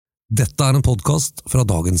Dette en podcast fra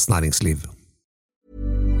Dagens Næringsliv.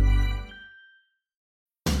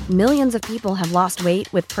 Millions of people have lost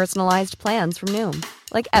weight with personalized plans from Noom.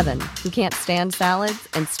 Like Evan, who can't stand salads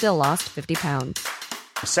and still lost 50 pounds.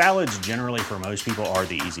 Salads generally for most people are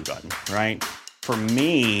the easy button, right? For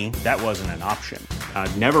me, that wasn't an option. I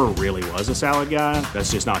never really was a salad guy.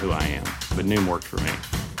 That's just not who I am. But Noom worked for me.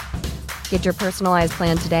 Get your personalized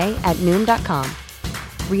plan today at Noom.com.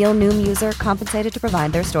 Real Noom user compensated to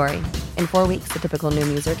provide their story. In 4 weeks, the typical Noom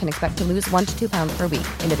user can expect to lose 1 to 2 pounds per week.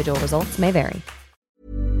 Individual results may vary.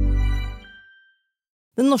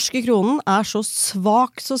 Den norske kronen så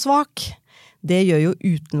svak. Det gjør jo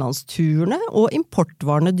utenlandsturene og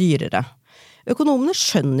importvarene dyrere. Økonomene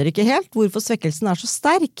skjønner ikke helt hvorfor svekkelsen så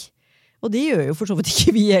sterk. Og det gjør jo for så vidt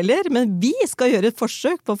ikke vi heller, men vi skal gjøre et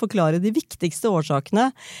forsøk på å forklare de viktigste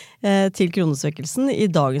årsakene til kronesvekkelsen i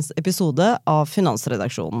dagens episode av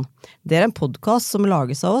Finansredaksjonen. Det en podcast som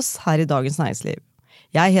lages av oss her i Dagens Næringsliv.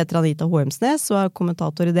 Jeg heter Anita Hoemsnes og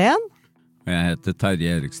kommentator i DN. Jeg heter Terje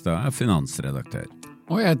Erikstad, finansredaktør.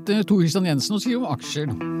 Og jeg heter Tor Kristian Jensen og skriver om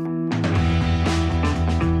aksjer.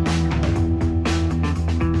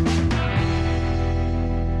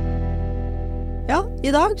 Ja,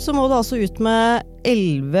 i dag så må du altså ut med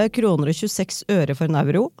 11 kroner og 26 øre for en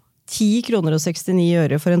euro, 10 kroner og 69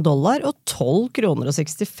 øre for en dollar og 12 kroner og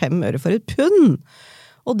 65 øre for et pund.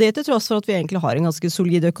 Og det til tross for at vi egentlig har en ganske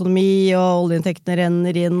solid økonomi og oljeinntektene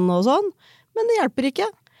renner inn og sånn, men det hjelper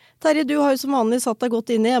ikke. Terje, du har jo som vanlig satt deg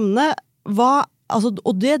godt inn i emnet.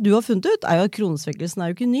 Og det du har funnet ut jo at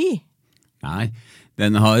kronesvekkelsen jo ikke ny. Nei,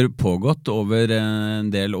 den har pågått over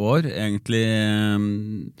en del år. Egentlig,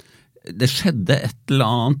 det skjedde et eller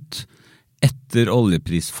annet etter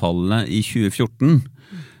oljeprisfallet i 2014.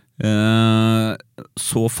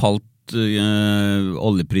 Så falt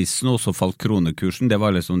oljeprisen, og så falt kronekursen. Det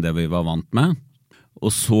var liksom det vi var vant med.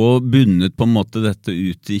 Og så bunnet på en måte dette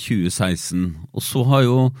ut i 2016. Og så har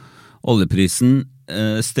jo oljeprisen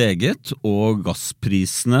steget, og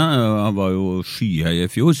gassprisene var jo skyhøye i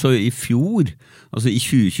fjor, så i fjor, altså i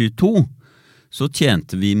 2022, så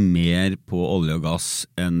tjente vi mer på olje og gass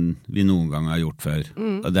enn vi noen gang har gjort før.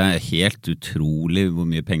 Og det helt utrolig hvor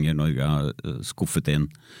mye penger Norge har skuffet inn.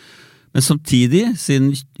 Men samtidig,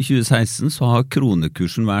 siden 2016, så har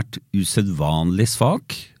kronekursen vært usedvanlig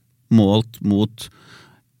svak, målt mot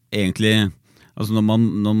egentlig, altså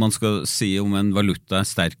når man skal si om en valuta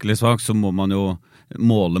sterk eller svak, så må man jo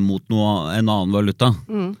måle mot en annen valuta.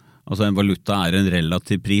 Altså en valuta en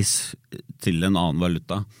relativ pris til en annen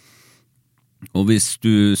valuta. Og hvis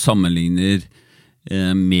du sammenligner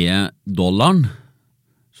med dollaren,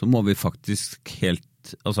 så må vi faktisk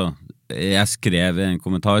altså jeg skrev en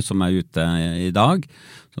kommentar som ute i dag,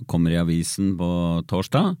 som kommer i avisen på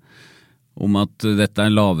torsdag, om at dette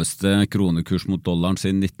laveste kronekurs mot dollaren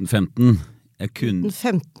siden 1915.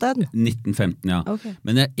 1915, ja. Okay.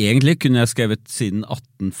 Men egentlig kunne jeg skrevet siden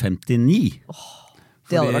 1859.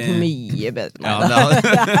 Det hadde vært mye bedre. Ja,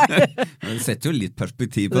 det setter jo litt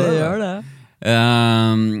perspektiv på det. Det gjør det.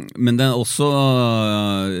 Men den også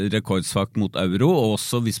rekordsvak mot euro, og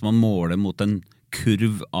også hvis man måler mot en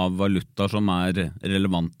kurv av valuta som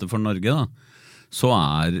relevante for Norge, så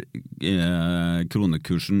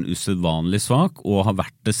kronekursen usedvanlig svak, og har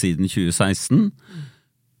vært det siden 2016.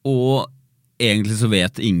 Og egentlig så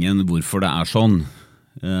vet ingen hvorfor det sånn.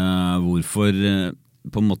 Hvorfor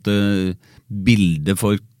på en måte bildet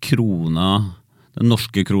for krona, den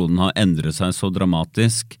norske kronen har endret seg så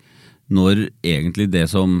dramatisk, når egentlig det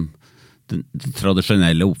som den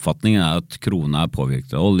tradisjonelle oppfatningen at krona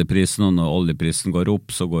påvirket av oljeprisen, og når oljeprisen går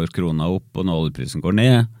opp, så går krona opp, og når oljeprisen går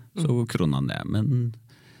ned, så går krona ned. Men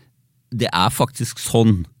det faktisk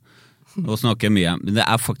sånn, nå snakker jeg mye, men det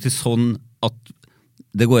faktisk sånn at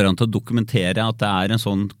det går an til å dokumentere at det en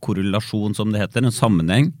sånn korrelasjon, som det heter, en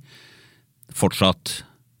sammenheng, fortsatt.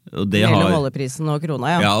 Og det mellom oljeprisen og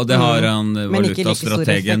krona, ja. Ja, og det har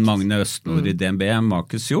valutastrategen Magne Østnord i DNB,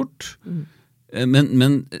 Markus, gjort.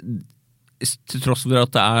 Men til tross for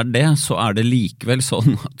at det det, så det likevel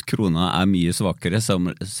sånn at krona mye svakere,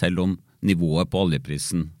 selv om nivået på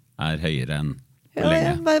oljeprisen høyere enn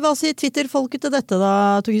lenge. Hva sier Twitter-folket til dette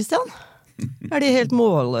da, Tor Kristian? De helt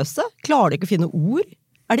målløse? Klarer de ikke å finne ord?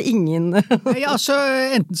 Det ingen... Ja, altså,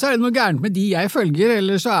 enten så det noe gærent med de jeg følger,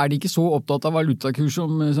 eller så de ikke så opptatt av valutakurs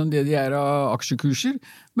som det de av aksjekurser.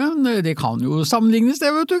 Men det kan jo sammenlignes det,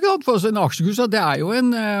 vet du ikke? For en aksjekurs, det jo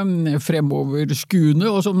en fremoverskuende,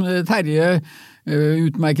 og som Terje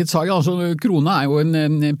utmerket sag. Altså, krona jo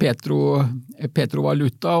en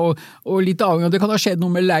petrovaluta, og litt avhengig av det kan ha skjedd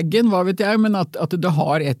noe med laggen, hva vet jeg, men at det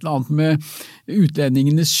har et eller annet med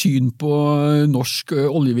utlendingenes syn på norsk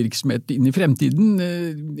oljevirksomhet inn i fremtiden.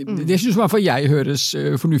 Det synes i hvert fall jeg høres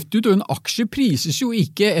fornuftig ut, og en aksje prises jo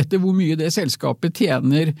ikke etter hvor mye det selskapet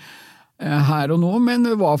tjener her og nå,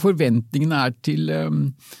 men hva forventningene til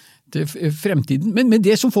fremtiden. Men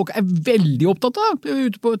det som folk veldig opptatt av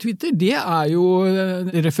ute på Twitter, det jo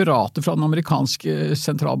referatet fra den amerikanske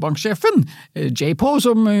sentralbanksjefen, J-Po,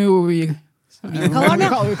 som jo vi kaller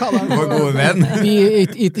han Vår gode venn.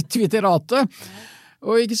 I Twitteratet.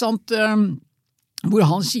 Og ikke sant, hvor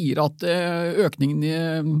han sier at økningen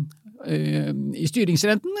i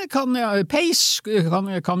styringsrenten pace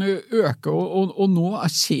kan jo øke, og nå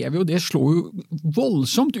ser vi jo det slår jo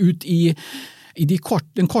voldsomt ut i den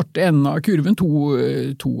korte enden av kurven,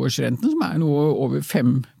 toårsrenten, som noe over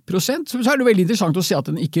 5%, så det veldig interessant å se at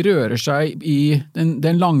den ikke rører seg i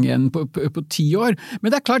den lange enden på 10 år. Men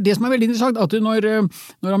det klart, det som veldig interessant, at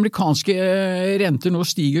når amerikanske renter nå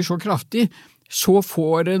stiger så kraftig, så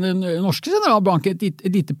får den norske sentralbanken et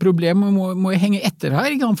lite problem og må henge etter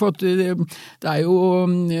her, for at det jo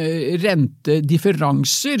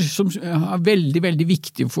rentedifferanser som veldig, veldig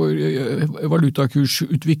viktige for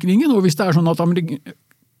valutakursutviklingen, og hvis det sånn at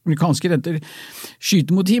amerikanske renter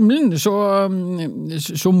skyter mot himmelen, så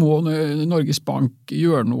må Norges Bank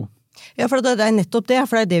gjøre noe. Ja, for det nettopp det,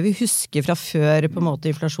 for det vi husker fra før på en måte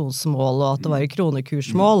inflasjonsmål og at det var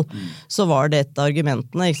kronekursmål, så var det et av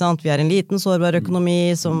argumentene, ikke sant? Vi en liten sårbar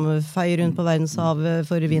økonomi som feier rundt på verdenshavet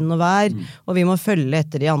for vind og vær, og vi må følge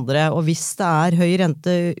etter de andre, og hvis det høy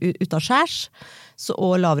rente ut av skjærs,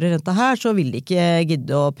 og lavere rente her, så vil de ikke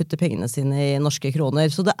gidde å putte pengene sine i norske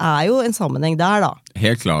kroner. Så det jo en sammenheng der, da.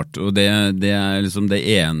 Helt klart, og det liksom det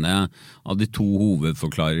ene av de to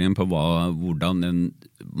hovedforklaringene på hvordan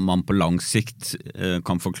man på lang sikt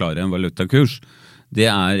kan forklare en valutakurs. Det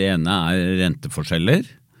ene renteforskjeller,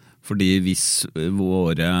 fordi hvis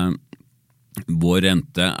vår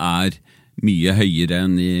rente mye høyere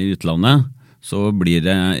enn i utlandet, så blir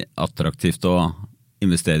det attraktivt å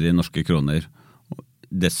investere i norske kroner.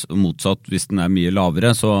 Motsatt, hvis den mye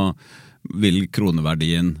lavere, så vil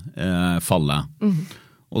kroneverdien falle.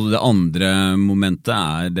 Og det andre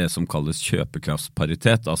momentet det som kalles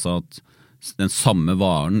kjøpekraftsparitet, altså at den samme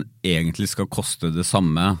varen egentlig skal koste det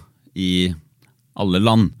samme i alle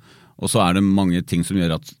land. Og så det mange ting som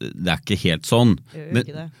gjør at det ikke helt sånn.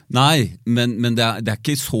 Nei, men det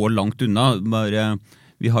ikke så langt unna, bare...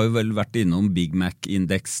 Vi har jo vel vært innom Big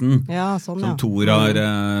Mac-indeksen, som Tor har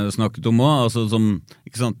snakket om også, altså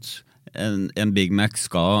ikke sant, en Big Mac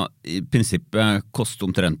skal i prinsippet koste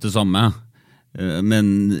omtrent det samme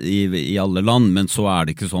men i alle land, men så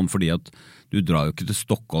det ikke sånn fordi at du drar jo ikke til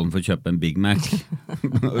Stockholm for å kjøpe en Big Mac.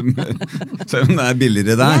 Så den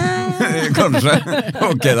billigere der, kanskje.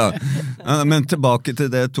 Ok da. Men tilbake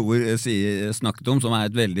til det Tor snakket om, som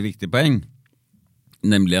et veldig viktig poeng,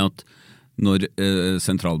 nemlig at når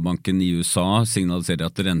sentralbanken i USA signaliserer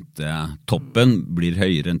at rentetoppen blir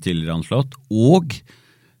høyere enn tidligere anslått, og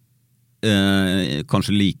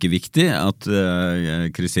kanskje like viktig at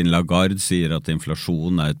Christine Lagarde sier at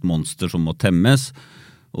inflasjon et monster som må temmes,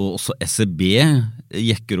 og også ECB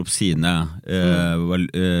jekker opp sine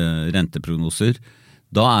renteprognoser.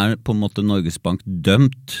 Da på en måte Norges Bank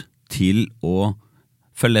dømt til å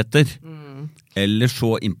følge etter. Eller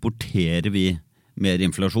så importerer vi mer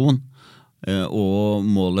inflasjon, og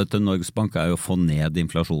målet til Norges Bank jo å få ned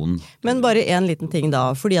inflasjonen. Men bare en liten ting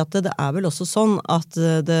da, fordi at det vel også sånn at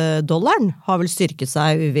dollaren har vel styrket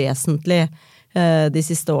seg uvesentlig de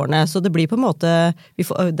siste årene, så det blir på en måte,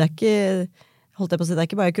 det ikke, holdt jeg på å si, det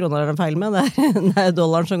ikke bare kroner feil med, det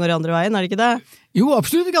dollaren som går i andre veien, det ikke det? Jo,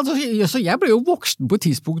 absolutt. Altså, jeg ble jo voksen på et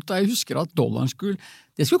tidspunkt da jeg husker at dollaren skulle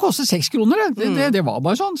koste 6 kroner. Det var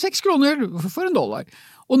bare sånn, 6 kroner for en dollar.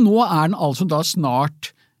 Og nå den altså da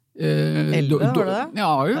snart 11, var det det? Ja,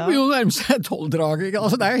 jo nærmest 12-draget.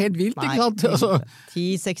 Altså, det jo helt vilt, ikke sant? Altså,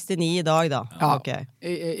 10,69 i dag, da. Ja, okay.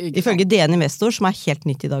 Ifølge DN Investor, som helt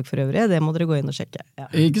nytt i dag for øvrig, det må dere gå inn og sjekke. Ja.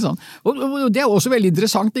 Ikke sant? Og det også veldig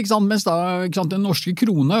interessant, ikke sant? Mens da, ikke sant, den norske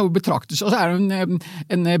krona betraktes, og så det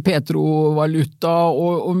en petrovaluta,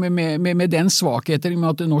 og med den svakheten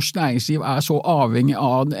med at norsk næringsliv så avhengig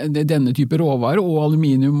av denne type råvarer, og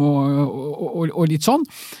aluminium og litt sånn,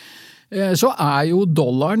 så jo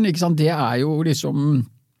dollaren, ikke sant, det jo liksom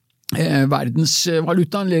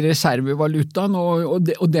verdensvalutaen eller reservevalutaen, og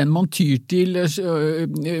den man tyr til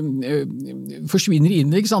forsvinner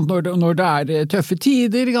inn, ikke sant? Når det tøffe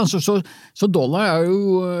tider, så dollar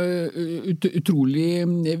jo utrolig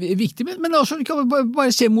viktig, men altså, vi kan bare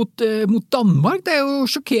se mot Danmark, det jo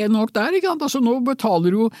sjokkerende nok der, ikke sant? Altså, nå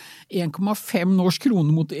betaler jo 1,5 norsk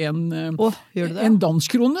krone mot en dansk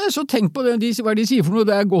krone, så tenk på det, hva de sier for noe,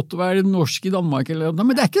 det godt å være norsk i Danmark,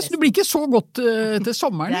 men det blir ikke så godt til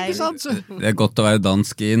sommeren, ikke sant? Det godt å være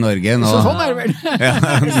dansk i Norge nå. Så sånn det vel. Ja,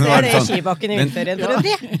 ser det i skibakken i vinterferien for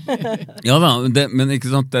øvrig. Ja da, men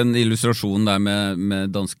ikke sant, den illustrasjonen der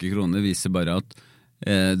med danske kroner viser bare at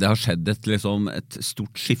det har skjedd et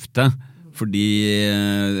stort skifte, fordi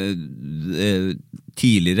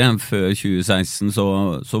tidligere, før 2016,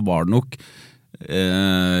 så var det nok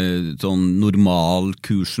sånn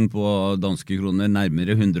normalkursen på danske kroner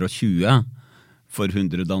nærmere 120 for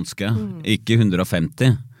 100 danske, ikke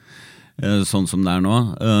 150. Sånn som det nå.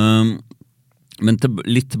 Men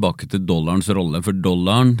litt tilbake til dollarens rolle, for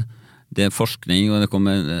dollaren, det forskning, og det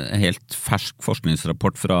kommer en helt fersk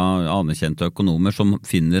forskningsrapport fra anerkjente økonomer som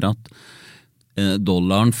finner at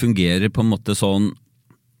dollaren fungerer på en måte sånn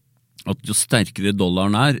at jo sterkere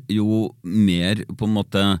dollaren jo mer på en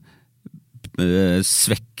måte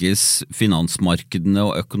svekkes finansmarkedene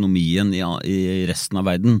og økonomien i resten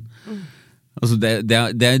av verden. Altså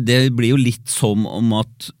det blir jo litt som om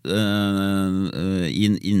at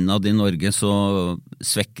innad i Norge så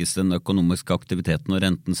svekkes den økonomiske aktiviteten og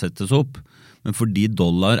renten settes opp, men fordi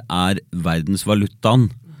dollar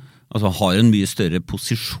verdensvalutaen, altså har en mye større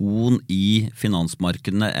posisjon i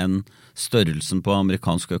finansmarkedene enn størrelsen på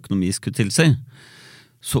amerikansk økonomi skulle tilsi,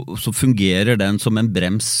 så fungerer den som en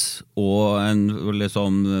brems og en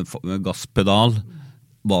liksom gasspedal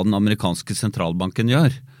hva den amerikanske sentralbanken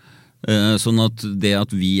gjør. Sånn at det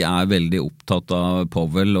at vi veldig opptatt av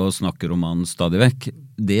Powell og snakker om han stadig vekk,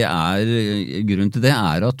 grunnen til det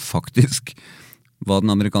at faktisk hva den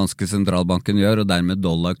amerikanske sentralbanken gjør, og dermed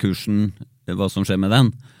dollarkursen, hva som skjer med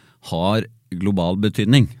den, har global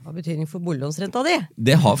betydning. Har betydning for boliglånsrenta di.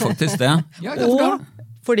 Det har faktisk det. Og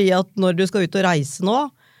fordi at når du skal ut og reise nå,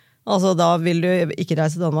 altså da vil du ikke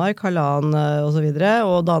reise til Danmark, halvannen og så videre,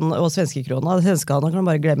 og svenskekrona. Svenskene kan du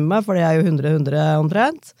bare glemme, for det jo 100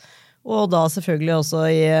 omtrent. Og da selvfølgelig også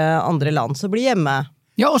i andre land, så blir hjemme.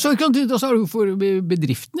 Ja, og så har du for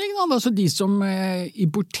bedriftene, altså de som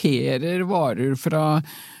importerer varer fra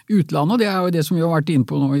utlandet, og det jo det som vi har vært inne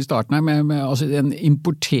på nå i starten her, med altså en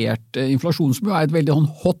importert inflasjon, som jo et veldig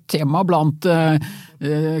hot tema blant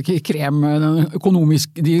de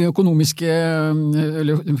økonomiske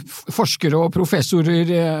forskere og professorer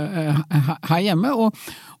her hjemme, og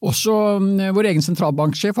også vår egen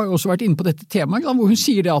sentralbanksjef har jo også vært inne på dette temaet, hvor hun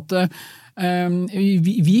sier det at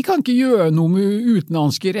vi kan ikke gjøre noe med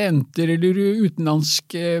utenlandske renter eller utenlandsk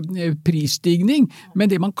prisstigning, men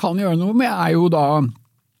det man kan gjøre noe med jo da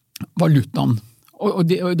valutaen. Og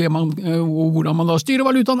hvordan man da styrer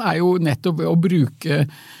valutaen jo nettopp å bruke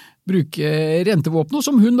rentevåpnet,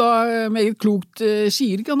 som hun da meget klokt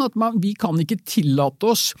sier, at vi kan ikke tillate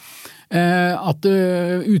oss at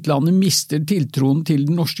utlandet mister tiltroen til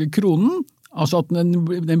den norske kronen, altså at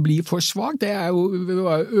den blir for svag, det jo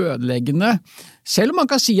ødeleggende. Selv om man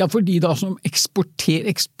kan si at for de da som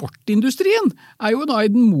eksportindustrien jo da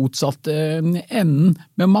i den motsatte enden,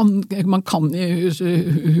 men man kan,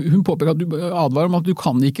 hun påpeker at du advarer om at du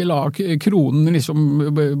kan ikke la kronen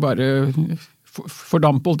liksom bare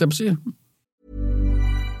fordampe, holdt jeg på å si.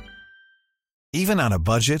 Even on a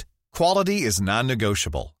budget, quality is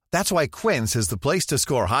non-negotiable. That's why Quince is the place to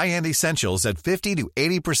score high-end essentials at 50 to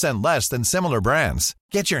 80% less than similar brands.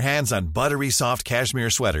 Get your hands on buttery soft cashmere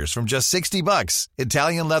sweaters from just $60,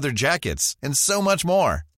 Italian leather jackets, and so much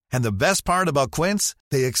more. And the best part about Quince,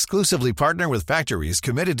 they exclusively partner with factories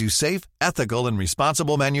committed to safe, ethical, and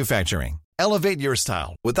responsible manufacturing. Elevate your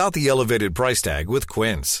style without the elevated price tag with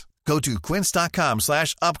Quince. Go to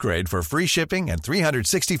quince.com/upgrade for free shipping and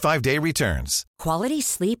 365-day returns. Quality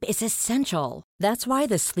sleep is essential. That's why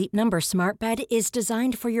the Sleep Number Smart Bed is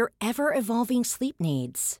designed for your ever-evolving sleep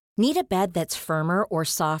needs. Need a bed that's firmer or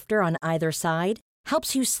softer on either side?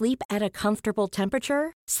 Helps you sleep at a comfortable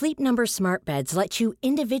temperature? Sleep Number Smart Beds let you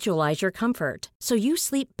individualize your comfort, so you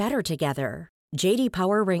sleep better together. J.D.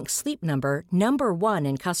 Power ranks Sleep Number #1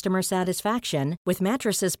 in customer satisfaction with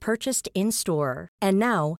mattresses purchased in-store. And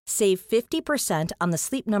now, save 50% on the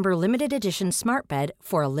Sleep Number Limited Edition Smart Bed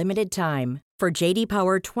for a limited time. For J.D.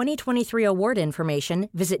 Power 2023 award information,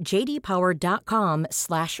 visit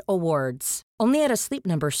jdpower.com/awards. Only at a Sleep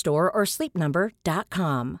Number store or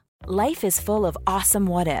sleepnumber.com. Life is full of awesome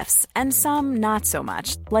what-ifs, and some not so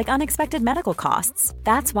much, like unexpected medical costs.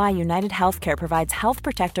 That's why United Healthcare provides Health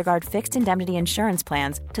Protector Guard fixed indemnity insurance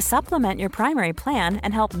plans to supplement your primary plan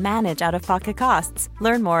and help manage out-of-pocket costs.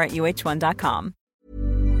 Learn more at uh1.com.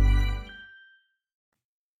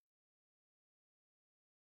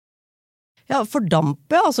 Ja,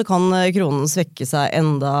 fordampe, altså kan kronen svekke seg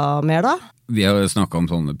enda mer da? Vi har jo snakket om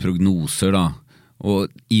sånne prognoser da,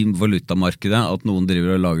 og i valutamarkedet at noen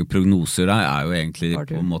driver og lager prognoser der er jo egentlig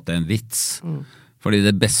på en måte en vits. Fordi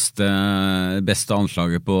det beste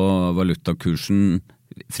anslaget på valutakursen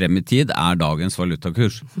frem i tid er dagens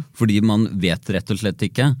valutakurs. Fordi man vet rett og slett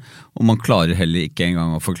ikke, og man klarer heller ikke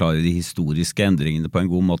engang å forklare de historiske endringene på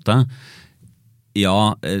en god måte.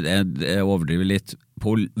 Ja, jeg overdriver litt.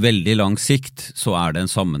 På veldig lang sikt så er det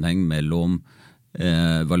en sammenheng mellom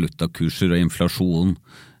valutakurser og inflasjon.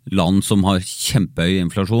 Land som har kjempehøy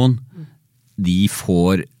inflasjon, de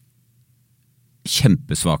får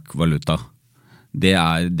kjempesvak valuta. Det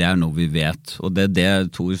er noe vi vet, og det er det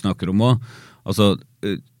Tor snakker om også. Altså,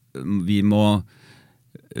 vi må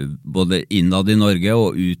både innad i Norge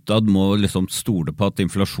og utad må liksom stole på at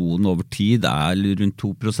inflasjonen over tid er rundt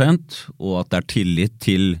 2%, og at det er tillit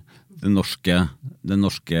til det norske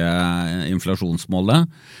inflasjonsmålet.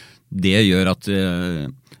 Det gjør at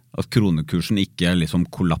kronekursen ikke liksom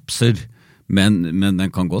kollapser, men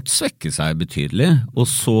den kan godt svekke seg betydelig. Og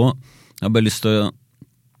så jeg har bare lyst til å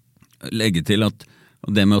legge til at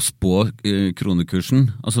det med å spå kronekursen,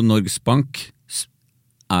 altså Norges Bank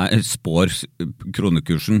spår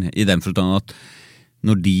kronekursen i den forstand at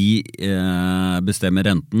når de bestemmer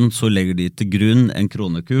renten, så legger de til grunn en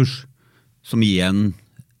kronekurs som igjen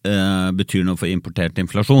betyr noe for importert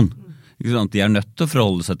inflasjon. De er nødt til å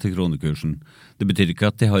forholde seg til kronekursen. Det betyr ikke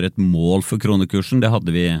at de har et mål for kronekursen, det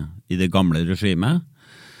hadde vi i det gamle regimet.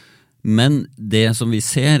 Men det som vi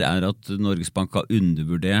ser er at Norges Bank har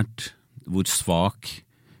undervurdert hvor svak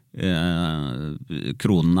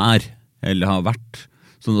kronen er, eller har vært.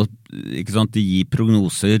 Sånn at, ikke sant, de gir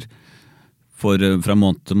prognoser fra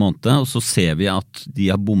måned til måned, og så ser vi at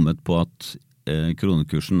de har bommet på at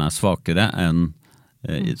kronekursen er svakere enn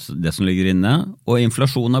det som ligger inne, og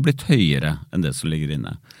inflasjonen har blitt høyere enn det som ligger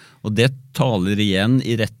inne. Og det taler igjen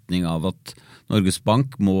i retning av at Norges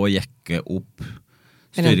Bank må jekke opp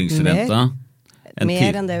styringsrenta.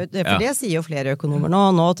 Mer enn det, for det sier jo flere økonomer nå.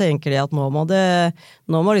 Nå tenker de at nå må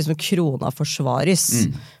liksom krona forsvares,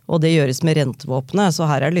 og det gjøres med rentevåpnet, så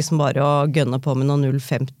her er det liksom bare å gønne på med noe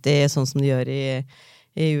 0,50, sånn som de gjør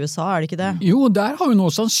i USA, er det ikke det? Jo, der har jo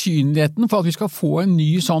nå sannsynligheten for at vi skal få en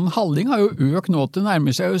ny sånn halving har jo økt nå til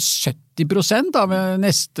nærmere seg 70% av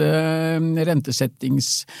neste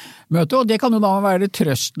rentesettingsmøte, og det kan jo da være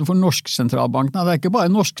trøsten for norsk sentralbanken. Det er ikke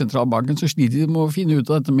bare norsk sentralbanken som sliter med å finne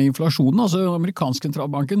ut av dette med inflasjonen, altså amerikansk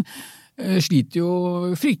sentralbanken sliter jo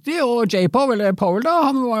fryktelig, og Powell da,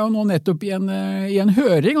 han var jo nå nettopp i en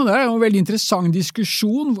høring, og det er jo en veldig interessant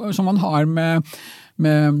diskusjon som han har med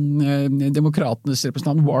demokratenes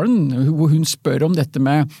representant Warren, hvor hun spør om dette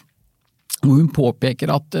med, hvor hun påpeker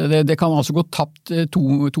at det kan altså gå tapt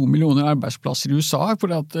 2 millioner arbeidsplasser i USA,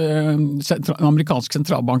 fordi at den amerikanske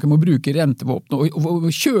sentralbanken må bruke rentevåpnet og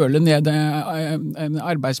kjøle ned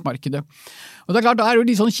arbeidsmarkedet. Og det er klart, da er jo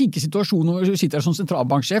litt sånn kikkesituasjon hvor du sitter der som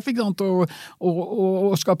sentralbanksjef, ikke sant,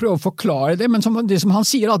 og skal prøve å forklare det, men det som han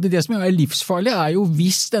sier, at det som er livsfarlig er jo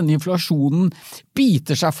hvis denne inflasjonen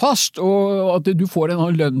biter seg fast, og at du får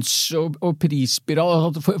en lønns- og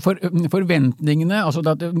prisspiral, at forventningene, altså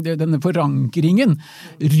at denne forankringen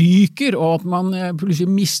ryker, og at man plutselig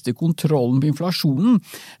mister kontrollen på inflasjonen,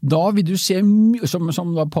 da vil du se,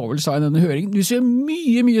 som da Powell sa i denne høringen, du ser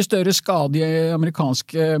mye større skade i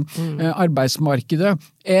amerikanske arbeidsmarkedet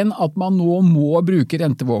enn at man nå må bruke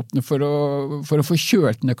rentevåpnet for å få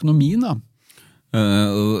kjølt den økonomien da.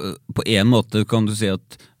 På en måte kan du si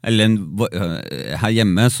at her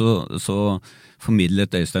hjemme så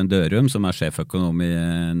formidlet Øystein Dørum, som er sjeføkonom i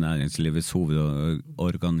Næringslivets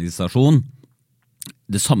hovedorganisasjon,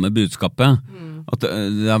 det samme budskapet, at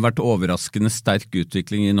det har vært overraskende sterk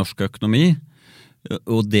utvikling i norsk økonomi,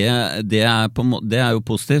 og det er jo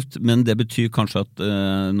positivt, men det betyr kanskje at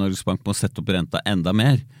Norges Bank må sette opp renta enda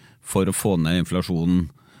mer for å få ned inflasjonen.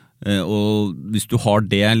 Og hvis du har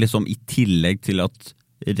det liksom i tillegg til at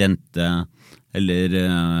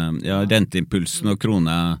renteimpulsen og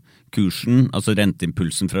kronekursen, altså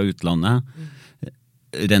renteimpulsen fra utlandet,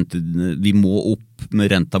 vi må opp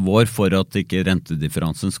med renta vår for at ikke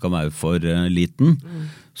rentedifferansen skal være for liten,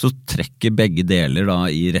 så trekker begge deler da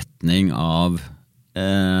i retning av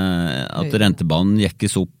at rentebanen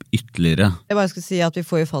jekkes opp ytterligere. Jeg bare skal si at vi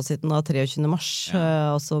får jo fasiten av 23. mars,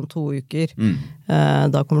 altså om 2 uker.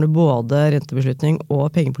 Da kommer det både rentebeslutning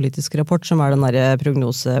og pengepolitisk rapport, som den der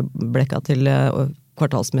prognoseblekka til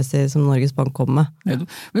kvartalsmessig som Norges Bank kommer med.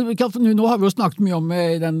 Men nå har vi jo snakket mye om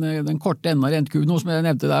den korte enden av rentekurven, noe som jeg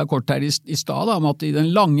nevnte der kort her i stad, om at i den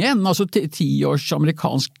lange enden, altså 10-års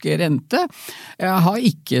amerikansk rente, har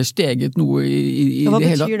ikke steget noe i Hva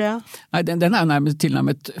det hele. Hva betyr det? Nei, den nærmest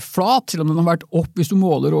tilnærmet flat, til om den har vært opp hvis du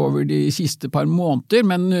måler over de siste par måneder,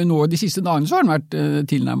 men nå de siste dagene så har den vært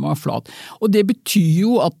tilnærmet flat. Og det betyr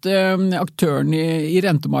jo at aktørene i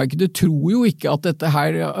rentemarkedet tror jo ikke at dette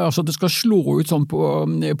her, altså det skal slå ut sånn på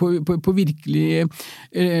virkelig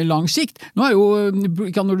lang sikt. Nå jo,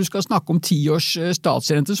 når du skal snakke om 10 års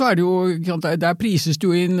statsrente, så det jo, der prises det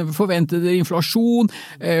jo inn forventede inflasjon,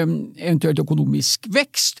 eventuelt økonomisk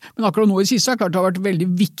vekst, men akkurat nå i siste klart det har vært veldig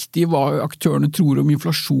viktig hva aktørene tror om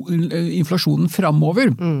inflasjonen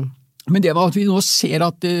fremover. Men det var at vi nå ser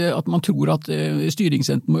at man tror at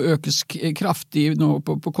styringsrenten må økes kraftig nå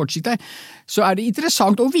på kort sikt her, så det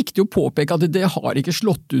interessant og viktig å påpeke at det har ikke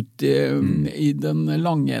slått ut i den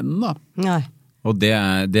lange enden da. Nei. Og det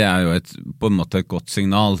jo på en måte et godt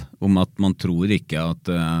signal om at man tror ikke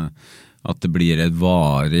at det blir et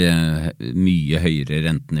varig mye høyere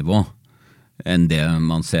rentenivå enn det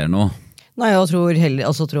man ser nå. Nei, jeg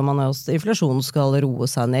tror man at inflasjonen skal roe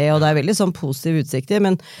seg ned, og det veldig sånn positive utsikter,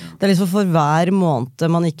 men det liksom for hver måned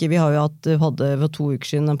man ikke, vi har jo hadde for 2 uker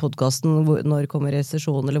siden den podcasten når kommer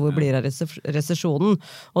resesjonen, eller hvor blir det resesjonen,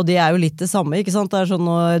 og det jo litt det samme, ikke sant? Det sånn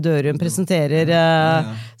når Dørum presenterer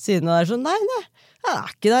siden, og det sånn, nei,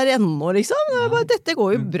 jeg ikke der ennå, liksom. Bare, dette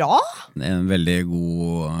går jo bra. Det en veldig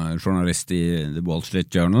god journalist i The Wall Street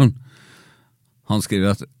Journal. Han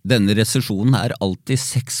skriver at denne resesjonen alltid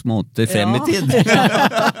 6 måneder frem i tid.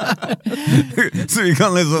 Så vi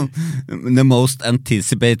kan liksom, the most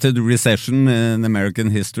anticipated recession in American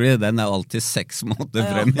history, den alltid 6 måneder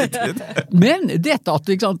frem i tid. Men dette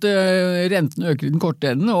at ikke sant, renten øker i den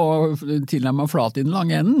korte enden og tilnærmet flat i den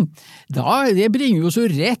lange enden, det bringer jo så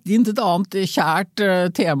rett inn til et annet kjært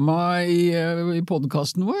tema i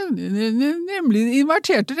podcasten vår, nemlig den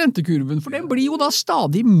inverterte rentekurven, for den blir jo da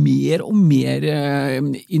stadig mer og mer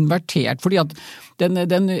invertert, fordi at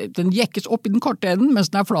den jekkes opp i den korte enden, mens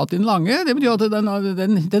den flat i den lange. Det betyr at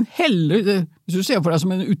den heller, hvis du ser for deg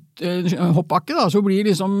som en hoppbakke, da, så blir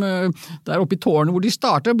liksom der oppe i tårnet hvor de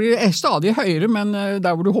starter, blir stadig høyere, men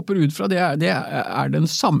der hvor du hopper ut fra, det den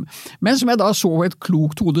samme. Men som jeg da så et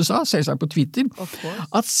klokt hode sa, selvsagt på Twitter,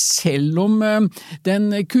 at selv om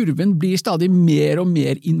den kurven blir stadig mer og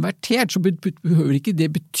mer invertert, så behøver ikke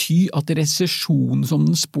det bety at resesjonen som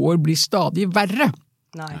den spår blir stadig verre.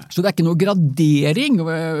 Nei. Så det ikke noe gradering,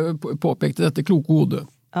 påpekte dette kloke hodet.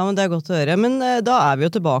 Ja, men det godt å høre. Men da vi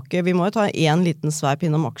jo tilbake. Vi må jo ta en liten sveip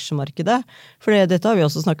innom aksjemarkedet. For dette har vi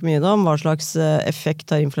også snakket mye om, hva slags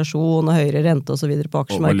effekt har inflasjon og høyere rente og så videre på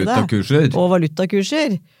aksjemarkedet. Og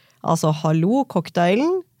valutakurser. Altså, hallo,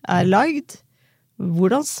 cocktailen lagd.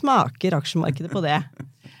 Hvordan smaker aksjemarkedet på det?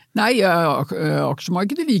 Nei,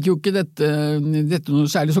 aksjemarkedet liker jo ikke dette noe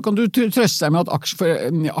særlig. Så kan du trøste deg med at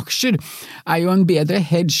aksjer jo en bedre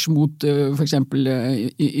hedge mot for eksempel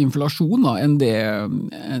inflasjon da, enn det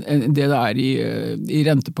i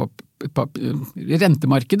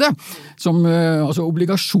rentemarkedet, som altså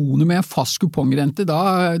obligasjoner med en fast kupongrente,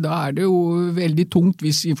 da det jo veldig tungt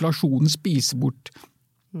hvis inflasjonen spiser bort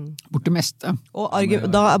det meste. Og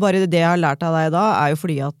da bare det jeg har lært av deg da, jo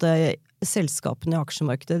fordi at selskapene i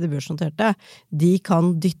aksjemarkedet, de børsnoterte, de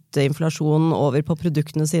kan dytte inflasjonen over på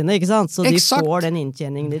produktene sine, ikke sant? Så de får den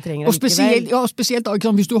inntjeningen de trenger. Og spesielt da,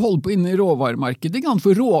 hvis du holder på inne i råvaremarkedet,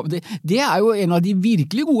 for det jo en av de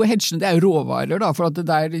virkelig gode hedgene, det jo råvarer da, for at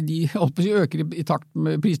de øker i takt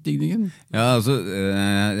med prisstigningen. Ja, altså,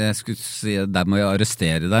 jeg skulle si, der må jeg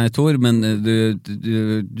arrestere deg, Tor, men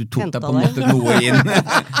du tok deg på en måte noe inn.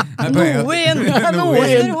 Noe inn!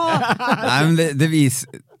 Nei, men det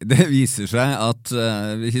viser seg at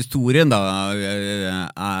historien da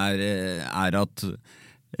at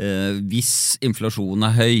hvis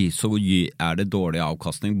inflasjonen høy, så det dårlig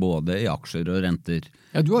avkastning både i aksjer og renter.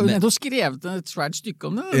 Ja, du har jo nettopp skrevet et svært stykke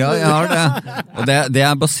om det. Ja, jeg har det. Og det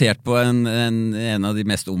basert på en av de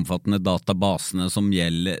mest omfattende databasene som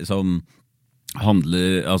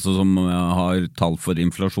handler, altså som har tall for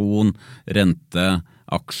inflasjon, rente,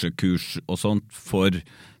 aksjekurs og sånt for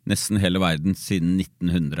nesten hele verden siden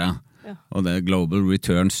 1900. Og det Global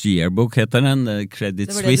Returns Yearbook heter den, Credit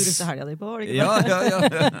Det var det du Suisse. brukte helga di på, var det ikke Ja.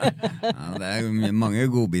 Ja, det er mange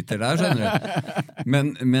godbiter der, skjønner du.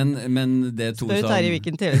 Men det to Spør Terje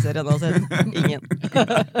hvilken TV-serie han har sett. Ingen.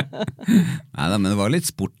 Neida, men det var litt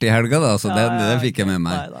sport i helga da, så det fikk jeg med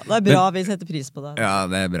meg. Neida. Det er bra, vi setter pris på det. Ja,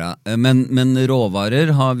 det er bra. Men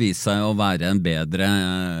råvarer har vist seg å være en bedre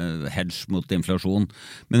hedge mot inflasjon.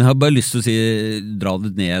 Men jeg har bare lyst til å dra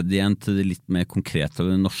det ned igjen til det litt mer konkrete av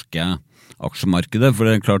det norske aksjemarkedet, for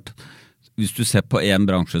det er klart, hvis du ser på en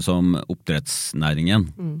bransje som oppdrettsnæringen,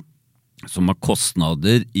 som har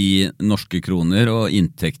kostnader i norske kroner og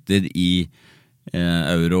inntekter i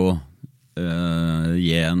euro,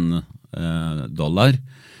 yen, dollar,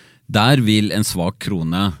 der vil en svak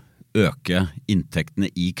krone øke inntektene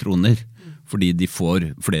i kroner, fordi de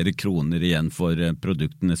får flere kroner igjen for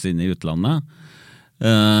produktene sine i utlandet.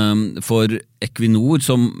 For Equinor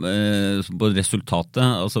som på resultatet,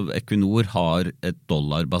 altså Equinor har et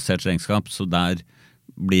dollarbasert regnskap, så der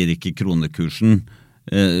blir ikke kronekursen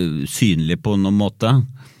synlig på noen måte,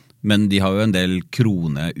 men de har jo en del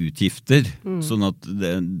kroneutgifter, sånn at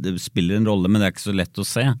det spiller en rolle, men det er ikke så lett å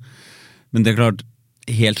se. Men det er klart,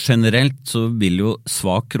 helt generelt så vil jo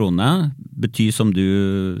svak krone bety, som du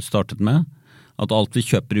startet med, at alt vi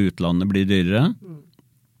kjøper i utlandet blir dyrere.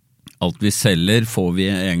 Alt vi selger får vi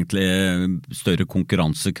egentlig større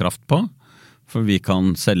konkurransekraft på, for vi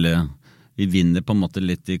kan selge, vi vinner på en måte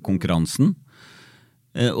litt i konkurransen.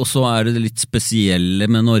 Og så er det litt spesielle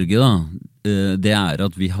med Norge da, det er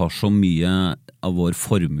at vi har så mye av vår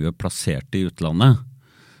formue plassert i utlandet,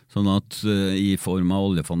 sånn at i form av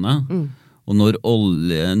oljefondet, og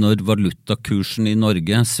når valutakursen i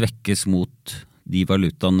Norge svekkes mot de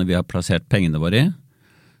valutaene vi har plassert pengene våre i,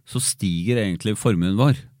 så stiger egentlig formuen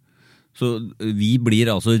vår. Så vi blir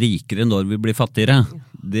altså rikere når vi blir fattigere.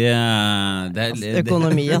 Det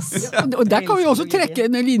økonomi, ass. Og der kan vi også trekke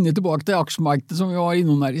en linje tilbake til aksjemarkedet som vi var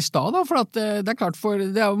innom her i stad, for at det er klart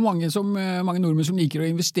det er mange nordmenn som liker å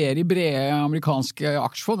investere i brede amerikanske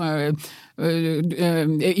aksjefond,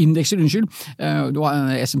 indekser, du har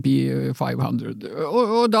en S&P 500,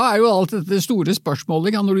 og da er jo alt dette store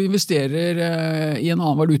spørsmålet, når du investerer i en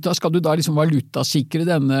annen valuta, skal du da liksom valutasikre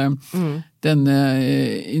denne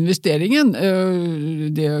investeringen?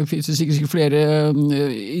 Det finnes det sikkert flere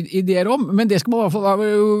ideer om, men det skal man i hvert fall være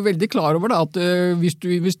veldig klar over da, at hvis du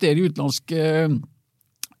investerer i utenlandske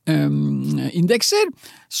indekser,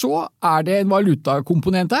 så er det en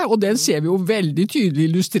valutakomponent her, og den ser vi jo veldig tydelig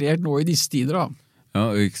illustrert nå i disse tider da. Ja,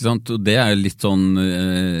 ikke sant, og det er litt sånn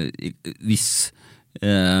hvis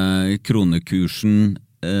kronekursen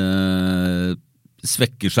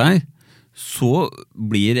svekker seg, så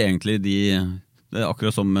blir egentlig det er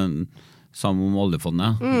akkurat som sammen med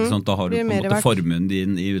oljefondet. Da har du på en måte formuen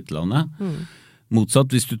din i utlandet.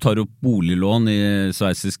 Motsatt, hvis du tar opp boliglån i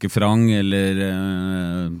sveisiske franc eller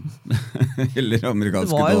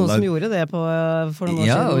amerikanske dollar. Det var jo noen som gjorde det for noen år siden.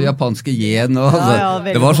 Ja, og japanske yen. Og,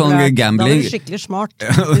 det var sånn gambling. Da var det skikkelig smart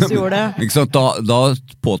hvis du gjorde det. Ikke sant? Da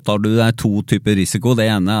påtar du deg to typer risiko. Det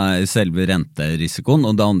ene er selve renterisikoen,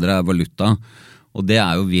 og det andre er valuta. Og det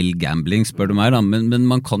er jo vill gambling, spør du meg da. Men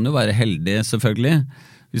man kan jo være heldig, selvfølgelig.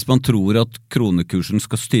 Hvis man tror at kronekursen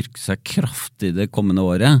skal styrke seg kraftig det kommende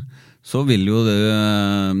året, så vil jo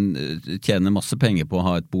du tjene masse penger på å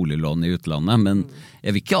ha et boliglån i utlandet, men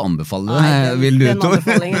jeg vil ikke anbefale det. Den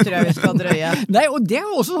anbefalingen tror jeg vi skal drøye. Nei, og det er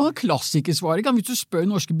jo også sånn klassikersvar, hvis du spør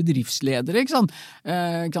norske bedriftsledere, ikke sant?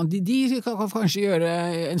 De kan kanskje gjøre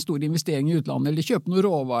en stor investering i utlandet, eller kjøpe noen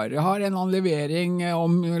råvarer, har en eller annen levering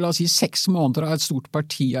om, la oss si, 6 måneder av et stort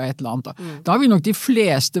parti av et eller annet. Da vil nok de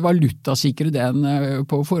fleste valutasikre den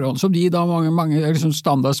på forhånd, som de da mange liksom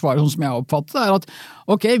standardsvar, sånn som jeg oppfatter, er at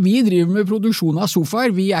ok, vi driver med produksjon av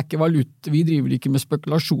sofaer, vi driver ikke med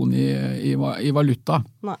spekulasjon i valuta.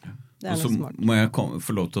 Nei, det er og så smart. må jeg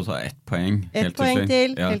få lov til å ta ett poeng. Ett poeng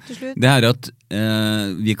til, helt til slutt. Det er at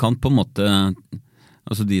vi kan på en måte,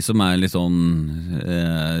 altså de som er litt sånn,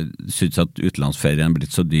 synes at utenlandsferien er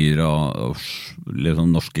blitt så dyr, og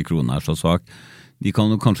liksom norske kroner er så svak, de kan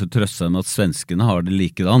jo kanskje trøste seg med at svenskene har det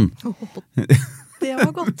likedan. Det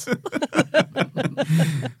var godt.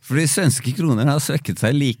 Fordi svenske kroner har svekket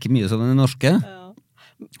seg like mye som de norske.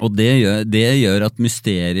 Og det gjør at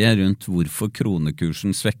mysteriet rundt hvorfor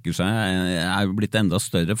kronekursen svekker seg er jo blitt enda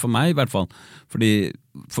større for meg i hvert fall. Fordi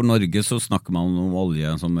for Norge så snakker man om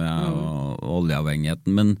olje som og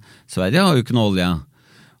oljeavhengigheten, men Sverige har jo ikke noe olje.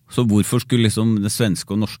 Så hvorfor skulle liksom det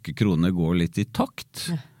svenske og norske kroner gå litt i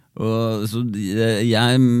takt? Og så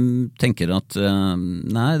jeg tenker at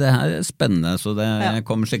nei, det her er spennende, så jeg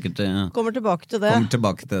kommer sikkert til Kommer tilbake til det.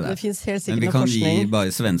 Det finnes helt sikkert noe forskning. Men vi kan gi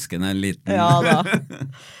bare svenskene en liten... Ja da.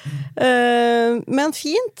 Men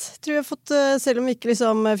fint, tror jeg fått, selv om vi ikke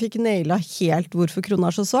liksom fikk naila helt hvorfor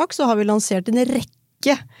krona er så svak, så har vi lansert en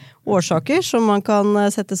rekke årsaker som man kan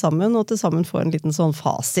sette sammen, og til sammen få en liten sånn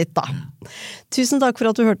fasit da. Tusen takk for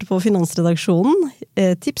at du hørte på Finansredaksjonen.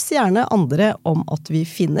 Tips gjerne andre om at vi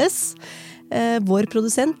finnes. Vår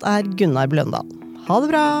produsent er Gunnar Bløndal. Ha det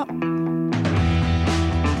bra!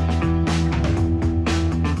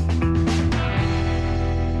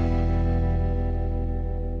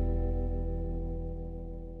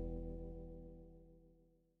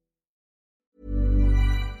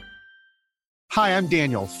 Hi, I'm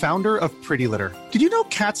Daniel, founder of Pretty Litter. Did you know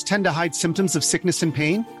cats tend to hide symptoms of sickness and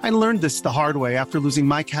pain? I learned this the hard way after losing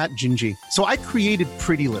my cat, Gingy. So I created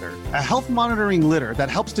Pretty Litter, a health monitoring litter that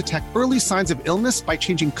helps detect early signs of illness by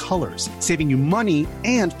changing colors, saving you money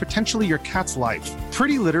and potentially your cat's life.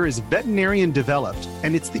 Pretty Litter is veterinarian developed,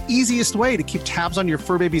 and it's the easiest way to keep tabs on your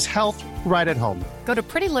fur baby's health right at home. Go to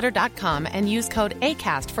prettylitter.com and use code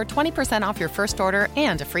ACAST for 20% off your first order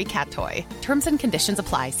and a free cat toy. Terms and conditions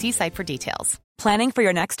apply. See site for details. Planning for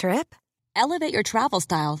your next trip? Elevate your travel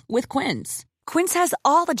style with Quince. Quince has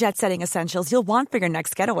all the jet-setting essentials you'll want for your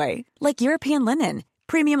next getaway, like European linen,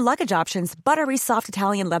 premium luggage options, buttery soft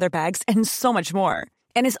Italian leather bags, and so much more.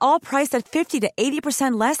 And is all priced at 50 to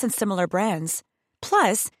 80% less than similar brands.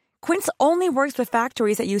 Plus, Quince only works with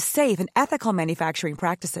factories that use safe and ethical manufacturing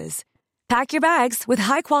practices. Pack your bags with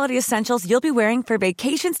high-quality essentials you'll be wearing for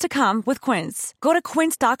vacations to come with Quince. Go to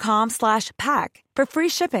quince.com/pack for free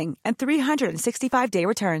shipping and 365-day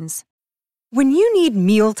returns. When you need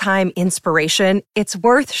mealtime inspiration, it's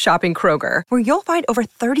worth shopping Kroger, where you'll find over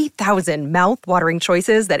 30,000 mouth-watering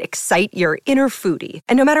choices that excite your inner foodie.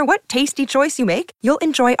 And no matter what tasty choice you make, you'll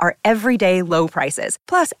enjoy our everyday low prices,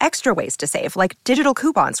 plus extra ways to save, like digital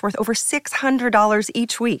coupons worth over $600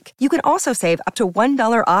 each week. You can also save up to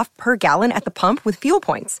 $1 off per gallon at the pump with fuel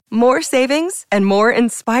points. More savings and more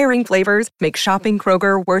inspiring flavors make shopping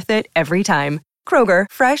Kroger worth it every time. Kroger,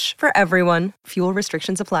 fresh for everyone. Fuel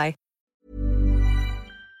restrictions apply.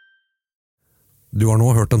 Du har nå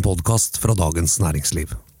hørt en podcast fra Dagens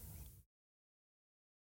Næringsliv.